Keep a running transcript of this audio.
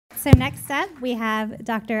So next up, we have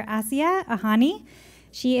Dr. Asieh Ahani.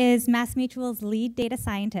 She is MassMutual's lead data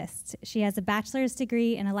scientist. She has a bachelor's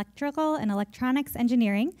degree in electrical and electronics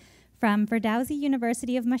engineering from Ferdowsi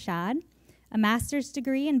University of Mashhad, a master's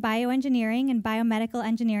degree in bioengineering and biomedical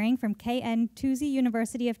engineering from KN Toosie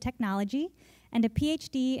University of Technology, and a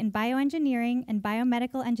PhD in bioengineering and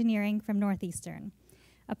biomedical engineering from Northeastern.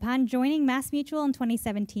 Upon joining MassMutual in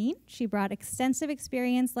 2017, she brought extensive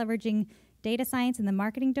experience leveraging data science in the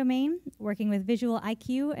marketing domain, working with Visual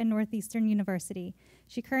IQ and Northeastern University.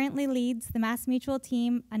 She currently leads the MassMutual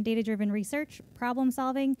team on data-driven research, problem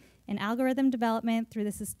solving, and algorithm development through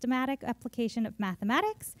the systematic application of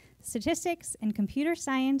mathematics, statistics, and computer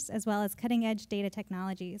science, as well as cutting-edge data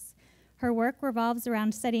technologies. Her work revolves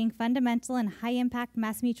around studying fundamental and high-impact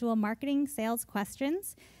MassMutual marketing sales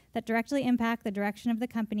questions that directly impact the direction of the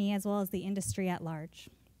company as well as the industry at large.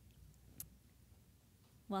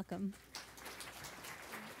 Welcome.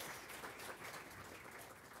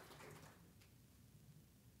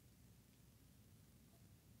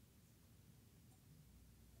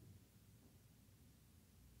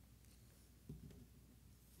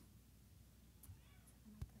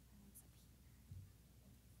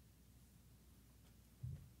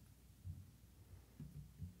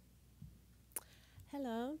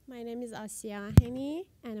 Hello, my name is Asieh Ahani,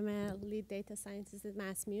 and I'm a lead data scientist at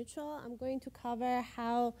MassMutual. I'm going to cover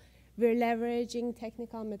how we're leveraging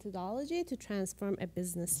technical methodology to transform a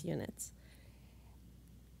business unit.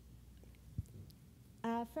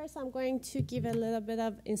 First, I'm going to give a little bit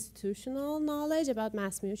of institutional knowledge about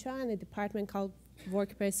MassMutual and a department called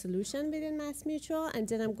Workplace Solution within MassMutual, and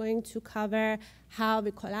then I'm going to cover how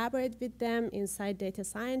we collaborate with them inside data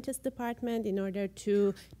scientist department in order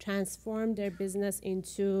to transform their business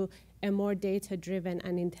into a more data-driven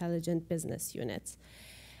and intelligent business unit.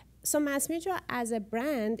 So MassMutual as a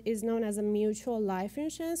brand is known as a mutual life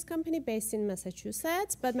insurance company based in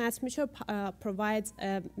Massachusetts, but MassMutual provides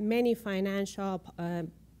many financial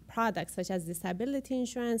products such as disability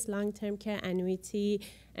insurance, long-term care, annuity,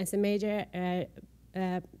 and some major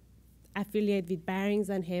affiliate with Barings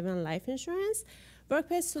and Haven Life Insurance.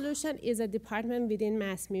 Workplace Solution is a department within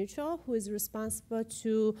MassMutual who is responsible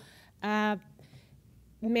to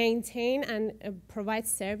maintain and provide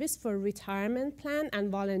service for retirement plan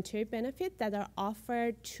and voluntary benefit that are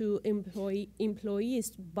offered to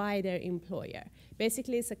employees by their employer.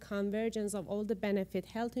 Basically, it's a convergence of all the benefit,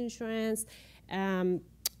 health insurance,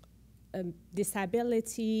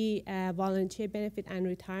 disability, voluntary benefit, and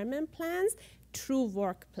retirement plans through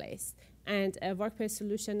Workplace. And Workplace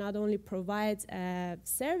Solution not only provides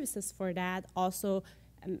services for that, also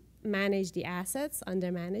manage the assets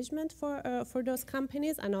under management for those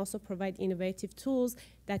companies, and also provide innovative tools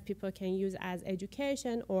that people can use as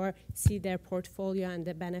education or see their portfolio and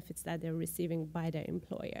the benefits that they're receiving by their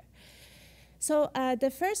employer. So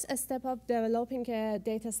the first step of developing a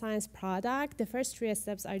data science product, the first 3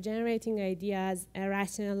 steps are generating ideas,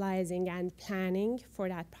 rationalizing, and planning for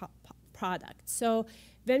that product. So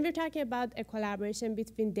when we're talking about a collaboration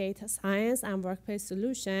between data science and workplace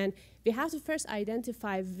solution, we have to first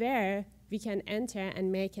identify where we can enter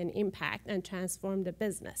and make an impact and transform the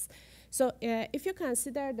business. So if you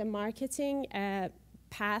consider the marketing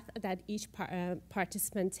path that each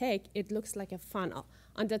participant take, it looks like a funnel.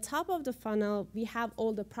 On the top of the funnel, we have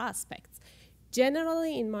all the prospects.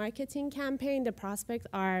 Generally, in marketing campaign, the prospects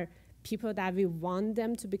are people that we want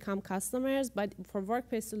them to become customers, but for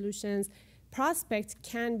workplace solutions, prospects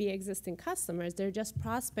can be existing customers. They're just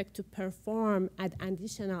prospects to perform an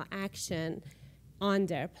additional action on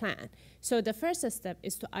their plan. So the first step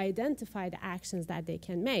is to identify the actions that they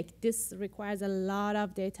can make. This requires a lot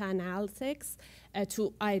of data analytics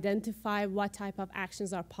to identify what type of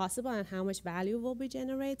actions are possible and how much value will be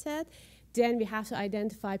generated. Then we have to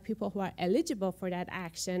identify people who are eligible for that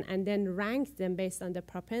action and then rank them based on the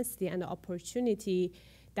propensity and the opportunity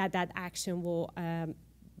that that action will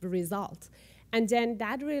result. And then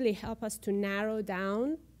that really helps us to narrow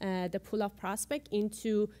down the pool of prospect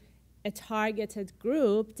into a targeted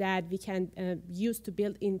group that we can use to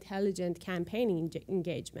build intelligent campaigning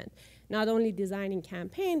engagement. Not only designing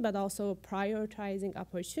campaign, but also prioritizing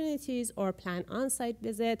opportunities or plan on-site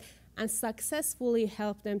visit and successfully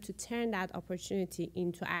help them to turn that opportunity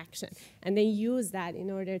into action. And then use that in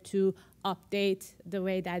order to update the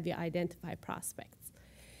way that we identify prospects.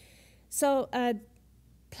 So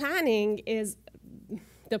planning is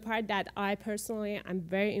the part that I personally am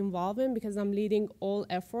very involved in because I'm leading all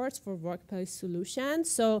efforts for workplace solutions.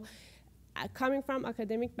 So coming from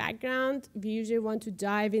academic background, we usually want to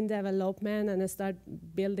dive in development and start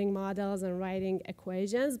building models and writing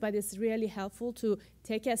equations, but it's really helpful to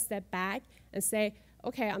take a step back and say,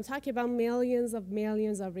 okay, I'm talking about millions of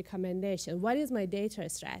recommendations. What is my data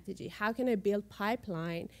strategy? How can I build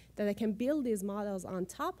pipeline that I can build these models on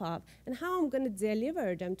top of, and how I'm going to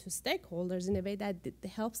deliver them to stakeholders in a way that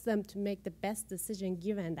helps them to make the best decision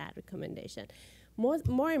given that recommendation.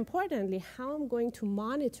 More importantly, how I'm going to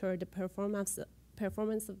monitor the performance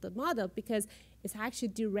of the model, because it's actually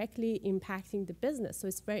directly impacting the business. So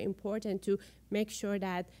it's very important to make sure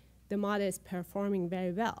that the model is performing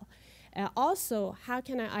very well. Also, how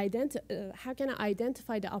can I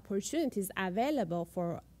identify the opportunities available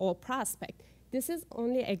for all prospects? This is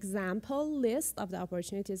only example list of the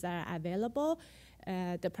opportunities that are available.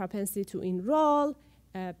 The propensity to enroll,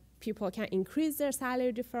 people can increase their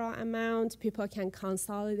salary deferral amount, people can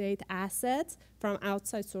consolidate assets from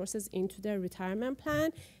outside sources into their retirement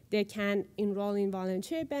plan, they can enroll in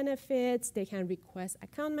volunteer benefits, they can request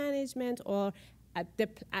account management, or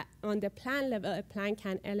on the plan level, a plan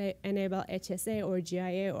can enable HSA or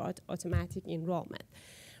GIA or automatic enrollment.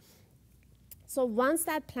 So once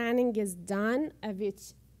that planning is done,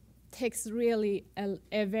 which takes really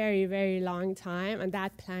a very, very long time, and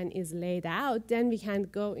that plan is laid out, then we can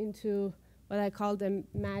go into what I call the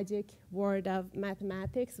magic word of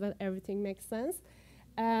mathematics, where everything makes sense.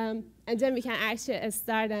 And then we can actually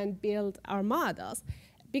start and build our models.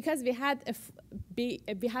 Because we have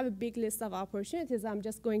a big list of opportunities, I'm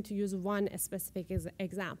just going to use one specific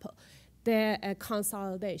example. The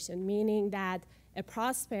consolidation, meaning that a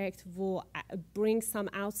prospect will bring some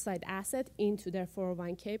outside asset into their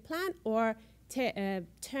 401k plan, or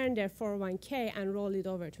turn their 401k and roll it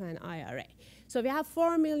over to an IRA. So we have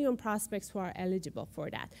 4 million prospects who are eligible for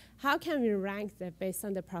that. How can we rank them based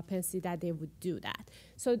on the propensity that they would do that?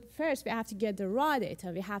 So first, we have to get the raw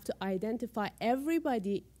data. We have to identify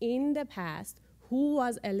everybody in the past who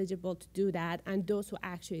was eligible to do that and those who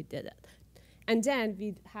actually did it. And then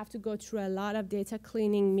we have to go through a lot of data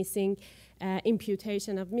cleaning,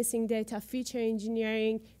 imputation of missing data, feature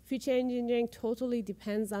engineering. Feature engineering totally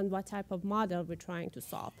depends on what type of model we're trying to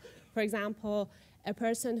solve. For example, a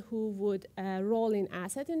person who would roll in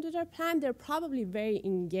asset into their plan, they're probably very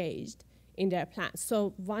engaged in their plan.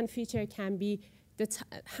 So one feature can be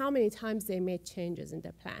how many times they made changes in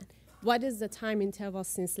the plan. What is the time interval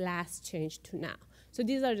since last change to now? So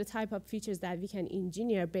these are the type of features that we can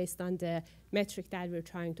engineer based on the metric that we're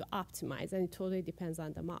trying to optimize, and it totally depends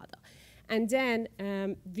on the model. And then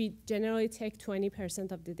we generally take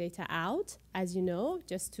 20% of the data out, as you know,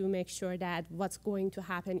 just to make sure that what's going to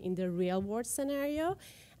happen in the real world scenario.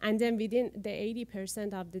 And then within the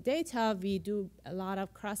 80% of the data, we do a lot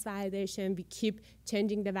of cross-validation. We keep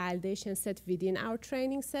changing the validation set within our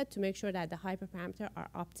training set to make sure that the hyperparameters are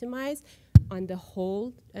optimized on the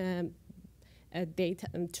whole data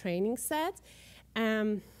training set.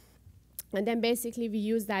 And then basically we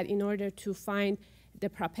use that in order to find the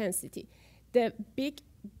propensity. The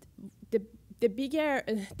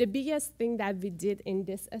biggest thing that we did in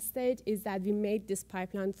this stage is that we made this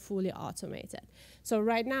pipeline fully automated. So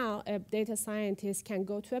right now, a data scientist can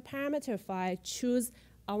go to a parameter file, choose,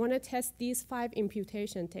 I want to test these 5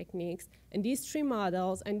 imputation techniques, and these 3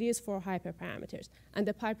 models, and these 4 hyperparameters. And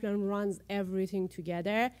the pipeline runs everything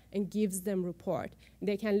together and gives them report.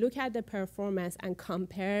 They can look at the performance and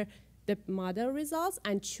compare the model results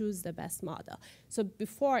and choose the best model. So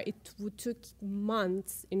before, it took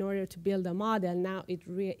months in order to build a model. Now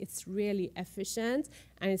it's really efficient,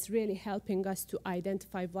 and it's really helping us to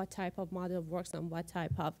identify what type of model works on what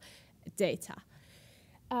type of data.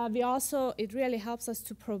 It really helps us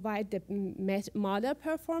to provide the model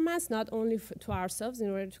performance, not only to ourselves in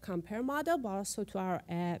order to compare model, but also to our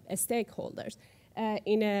stakeholders.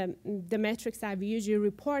 The metrics that we usually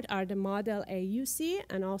report are the model AUC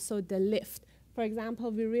and also the lift. For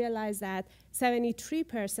example, we realize that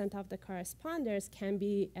 73% of the corresponders can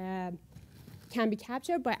be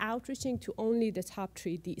captured by outreaching to only the top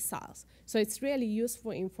 3 deciles. So it's really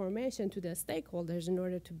useful information to the stakeholders in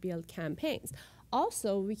order to build campaigns.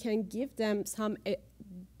 Also, we can give them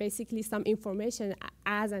basically some information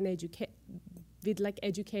as an with like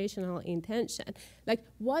educational intention. Like,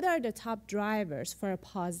 what are the top drivers for a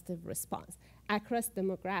positive response across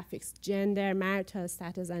demographics, gender, marital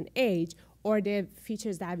status, and age, or the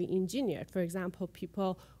features that we engineered? For example,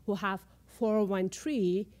 people who have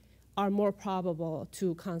 401(k) are more probable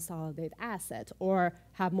to consolidate assets or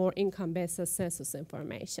have more income-based census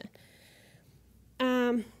information.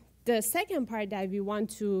 The second part that we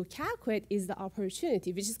want to calculate is the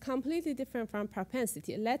opportunity, which is completely different from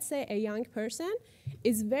propensity. Let's say a young person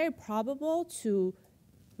is very probable to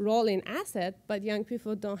roll in asset, but young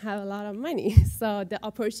people don't have a lot of money. So the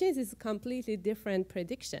opportunity is a completely different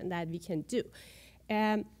prediction that we can do.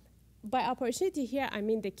 by opportunity here, I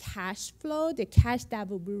mean the cash flow, the cash that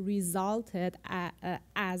will be resulted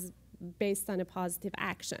as based on a positive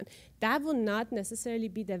action. That will not necessarily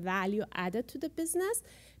be the value added to the business,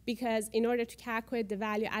 because in order to calculate the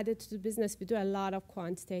value added to the business, we do a lot of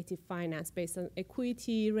quantitative finance based on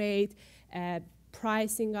equity rate,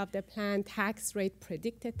 pricing of the plan, tax rate,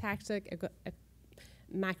 predicted tax rate,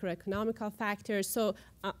 macroeconomical factors. So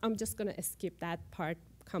I'm just going to skip that part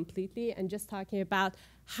completely and just talking about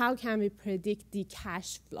how can we predict the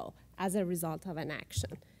cash flow as a result of an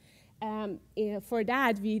action. For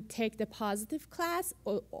that, we take the positive class,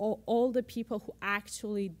 all the people who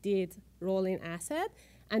actually did rolling asset,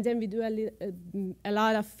 and then we do a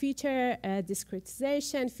lot of feature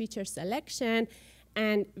discretization, feature selection,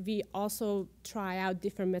 and we also try out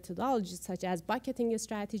different methodologies such as bucketing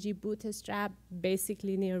strategy, bootstrap, basic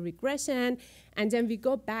linear regression, and then we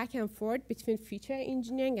go back and forth between feature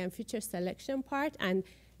engineering and feature selection part and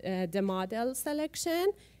the model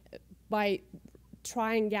selection by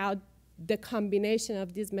trying out the combination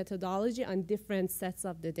of this methodology on different sets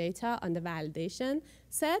of the data on the validation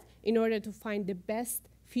set in order to find the best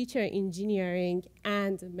feature engineering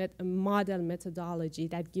and model methodology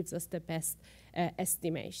that gives us the best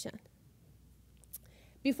estimation.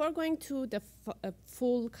 Before going to the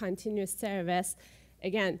full continuous service,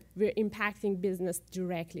 again, we're impacting business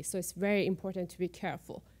directly, so it's very important to be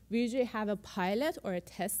careful. We usually have a pilot or a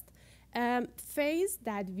test phase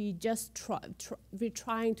that we just we're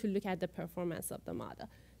trying to look at the performance of the model.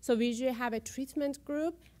 So we usually have a treatment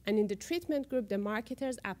group, and in the treatment group, the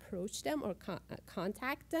marketers approach them or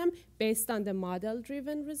contact them based on the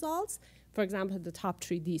model-driven results, for example, the top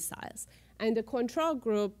 3 deciles. And the control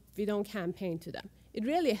group, we don't campaign to them. It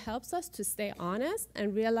really helps us to stay honest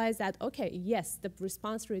and realize that, okay, yes, the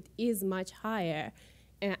response rate is much higher,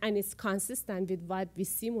 and it's consistent with what we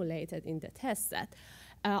simulated in the test set.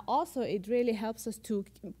 Also, it really helps us to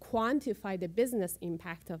quantify the business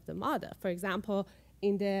impact of the model. For example,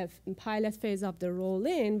 in the pilot phase of the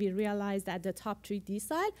roll-in, we realized that the top 3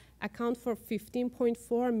 decile account for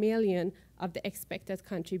 15.4 million of the expected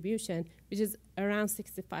contribution, which is around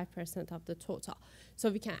 65% of the total. So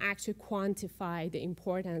we can actually quantify the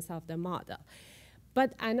importance of the model.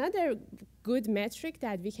 But another good metric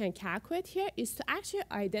that we can calculate here is to actually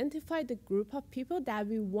identify the group of people that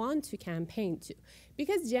we want to campaign to.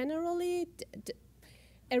 Because generally,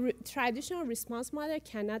 a traditional response model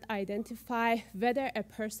cannot identify whether a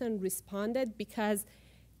person responded because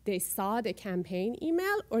they saw the campaign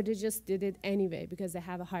email or they just did it anyway because they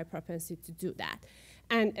have a high propensity to do that.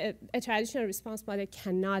 And a traditional response model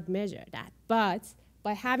cannot measure that. But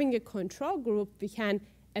by having a control group, we can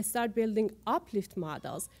start building uplift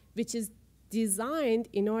models, which is designed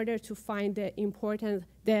in order to find the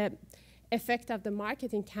effect of the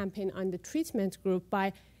marketing campaign on the treatment group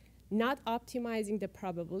by not optimizing the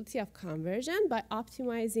probability of conversion, by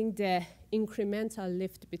optimizing the incremental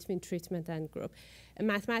lift between treatment and group. And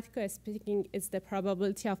mathematically speaking, it's the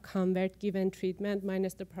probability of convert given treatment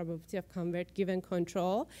minus the probability of convert given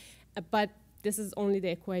control. But this is only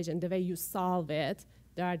the equation. The way you solve it,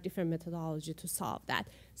 there are different methodologies to solve that.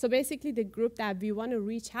 So basically, the group that we want to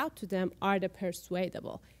reach out to them are the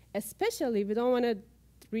persuadable. Especially, we don't want to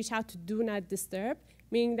reach out to do not disturb,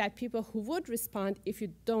 meaning that people who would respond if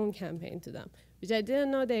you don't campaign to them, which I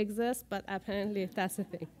didn't know they exist, but apparently that's a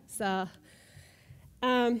thing. So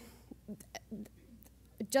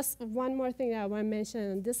just one more thing that I want to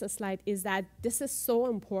mention on this slide is that this is so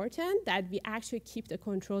important that we actually keep the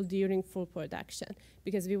control during full production,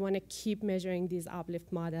 because we want to keep measuring this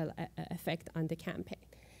uplift model effect on the campaign.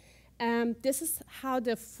 This is how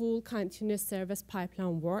the full continuous service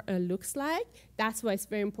pipeline looks like. That's why it's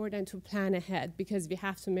very important to plan ahead, because we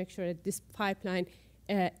have to make sure that this pipeline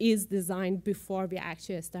is designed before we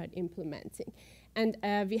actually start implementing. And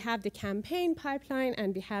we have the campaign pipeline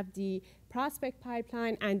and we have the prospect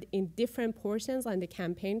pipeline, and in different portions on the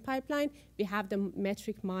campaign pipeline, we have the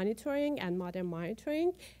metric monitoring and model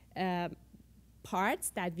monitoring parts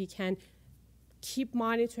that we can keep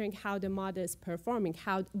monitoring how the model is performing,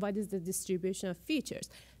 what is the distribution of features.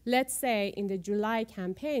 Let's say in the July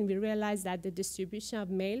campaign, we realized that the distribution of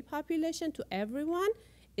male population to everyone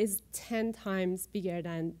is 10 times bigger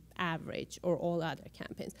than average or all other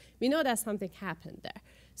campaigns. We know that something happened there.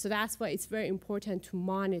 So that's why it's very important to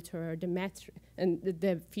monitor the metric and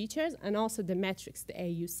the features and also the metrics, the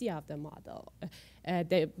AUC of the model,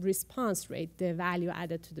 the response rate, the value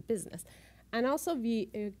added to the business. And also we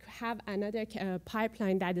have another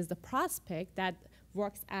pipeline that is the prospect that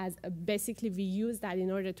works as basically we use that in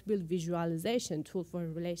order to build visualization tool for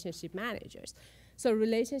relationship managers. So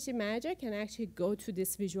relationship manager can actually go to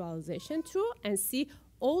this visualization tool and see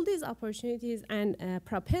all these opportunities and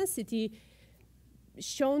propensity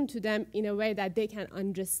shown to them in a way that they can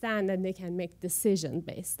understand and they can make decisions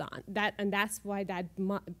based on that, and that's why that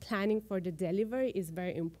planning for the delivery is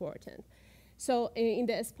very important. So in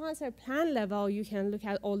the sponsor plan level, you can look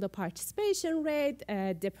at all the participation rate,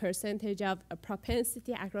 the percentage of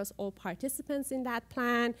propensity across all participants in that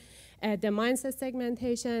plan, the mindset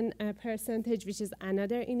segmentation percentage, which is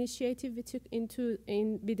another initiative we took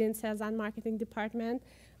within sales and marketing department,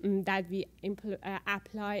 that we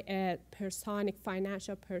apply a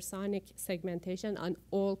financial personic segmentation on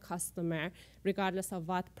all customer, regardless of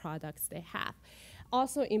what products they have.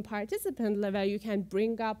 Also, in participant level, you can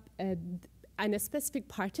bring up a specific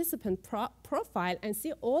participant profile and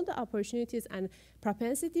see all the opportunities and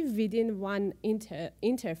propensity within one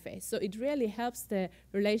interface. So it really helps the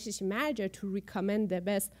relationship manager to recommend the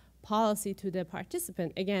best policy to the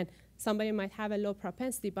participant. Again, somebody might have a low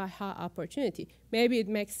propensity but high opportunity. Maybe it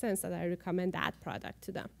makes sense that I recommend that product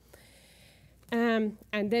to them.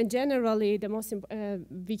 And then generally, the most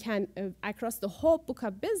we can across the whole book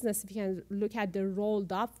of business, we can look at the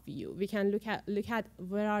rolled up view. We can look at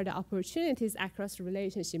where are the opportunities across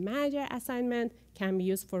relationship manager assignment, can be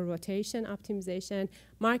used for rotation optimization,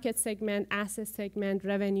 market segment, asset segment,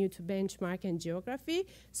 revenue to benchmark, and geography.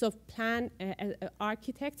 So plan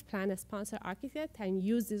sponsor architect can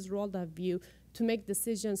use this rolled up view to make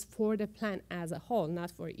decisions for the plan as a whole, not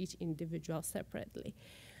for each individual separately.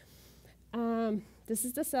 This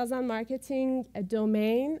is the sales and marketing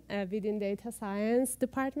domain within data science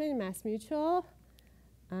department in MassMutual.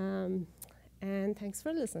 And thanks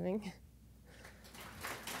for listening.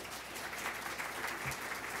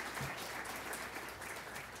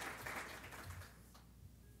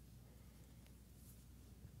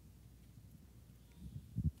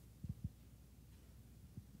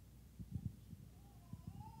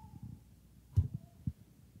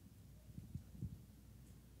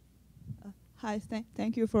 Hi,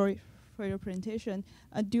 thank you for your presentation.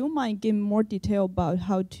 Do you mind giving more detail about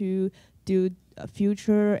how to do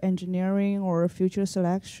future engineering or future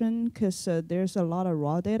selection? Because there's a lot of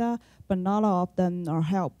raw data, but not all of them are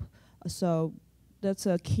help. So that's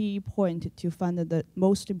a key point to find the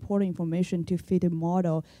most important information to fit a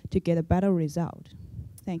model to get a better result.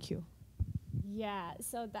 Thank you. Yeah,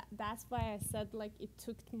 so that's why I said it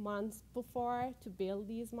took months before to build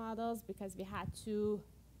these models, because we had to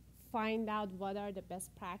find out what are the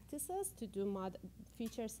best practices to do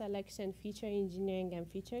feature selection, feature engineering, and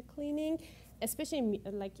feature cleaning. Especially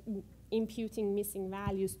imputing missing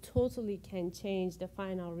values totally can change the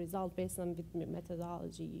final result based on the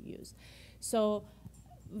methodology you use. So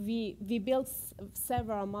we built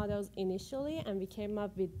several models initially, and we came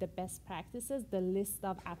up with the best practices, the list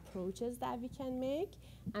of approaches that we can make,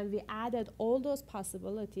 and we added all those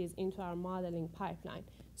possibilities into our modeling pipeline.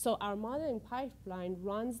 So our modeling pipeline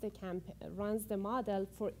runs the model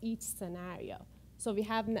for each scenario. So we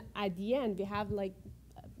have, at the end, we have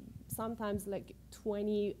sometimes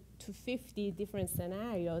 20 to 50 different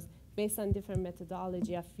scenarios based on different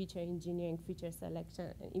methodology of feature engineering, feature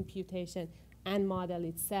selection, and imputation, and model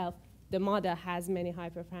itself. The model has many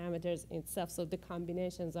hyperparameters itself, so the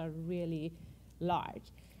combinations are really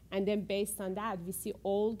large. And then based on that, we see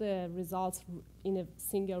all the results in a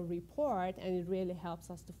single report, and it really helps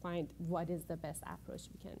us to find what is the best approach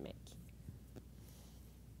we can make.